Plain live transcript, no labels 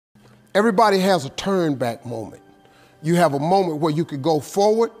Everybody has a turn back moment. You have a moment where you could go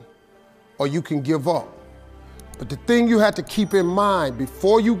forward or you can give up. But the thing you have to keep in mind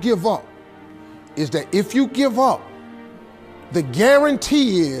before you give up is that if you give up, the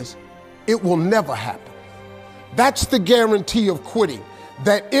guarantee is it will never happen. That's the guarantee of quitting,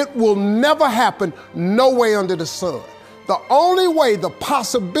 that it will never happen, no way under the sun. The only way the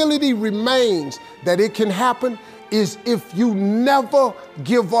possibility remains that it can happen is if you never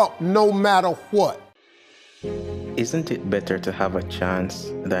give up, no matter what. Isn't it better to have a chance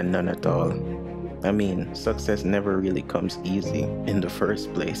than none at all? I mean, success never really comes easy in the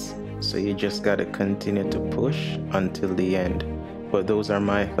first place, so you just gotta continue to push until the end. But those are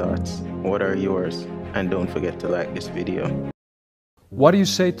my thoughts. What are yours? And don't forget to like this video. What do you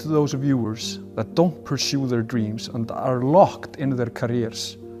say to those viewers that don't pursue their dreams and are locked in their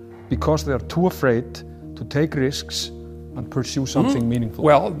careers because they are too afraid to take risks and pursue something meaningful?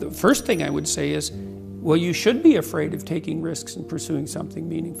 Well, the first thing I would say is, well, you should be afraid of taking risks and pursuing something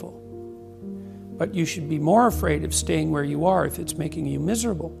meaningful. But you should be more afraid of staying where you are if it's making you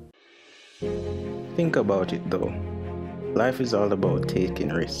miserable. Think about it though. Life is all about taking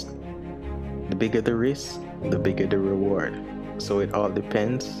risks. The bigger the risk, the bigger the reward. So it all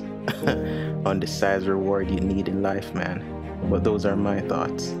depends on the size reward you need in life, man. But those are my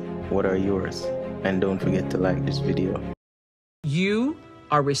thoughts. What are yours? And don't forget to like this video. You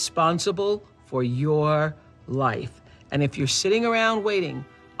are responsible for your life. And if you're sitting around waiting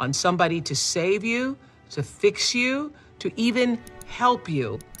on somebody to save you, to fix you, to even help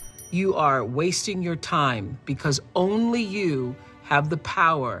you, you are wasting your time, because only you have the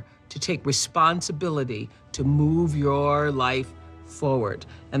power to take responsibility to move your life forward.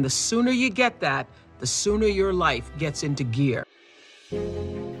 And the sooner you get that, the sooner your life gets into gear.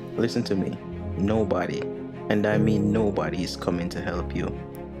 Listen to me. Nobody, and I mean nobody, is coming to help you.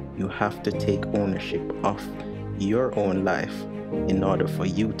 You have to take ownership of your own life in order for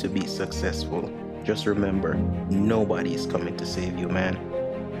you to be successful. Just remember, nobody is coming to save you, man.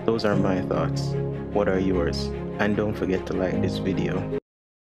 Those are my thoughts. What are yours? And don't forget to like this video.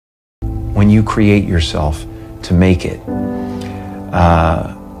 When you create yourself to make it,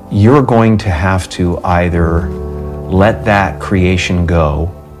 you're going to have to either let that creation go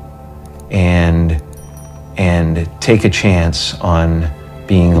and take a chance on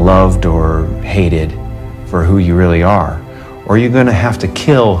being loved or hated for who you really are, or you're going to have to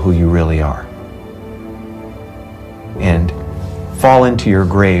kill who you really are and fall into your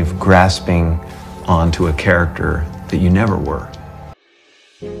grave grasping onto a character that you never were.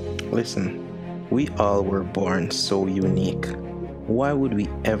 Listen, we all were born so unique. Why would we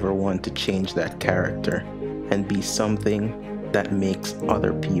ever want to change that character and be something that makes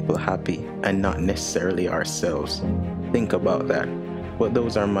other people happy and not necessarily ourselves? Think about that. But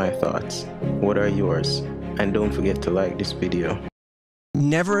those are my thoughts. What are yours? And don't forget to like this video.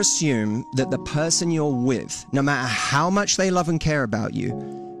 Never assume that the person you're with, no matter how much they love and care about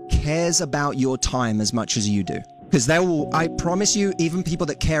you, cares about your time as much as you do. Because they will, I promise you, even people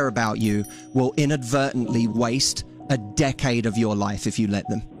that care about you will inadvertently waste a decade of your life if you let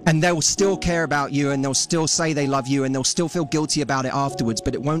them. And they'll still care about you, and they'll still say they love you, and they'll still feel guilty about it afterwards,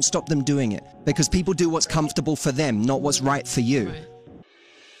 but it won't stop them doing it. Because people do what's comfortable for them, not what's right for you.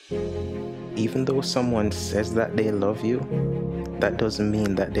 Even though someone says that they love you, that doesn't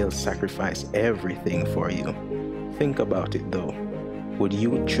mean that they'll sacrifice everything for you. Think about it though. Would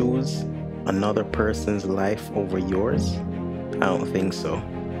you choose another person's life over yours? I don't think so.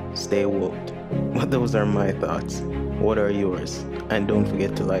 Stay woke. But those are my thoughts. What are yours? And don't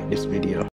forget to like this video.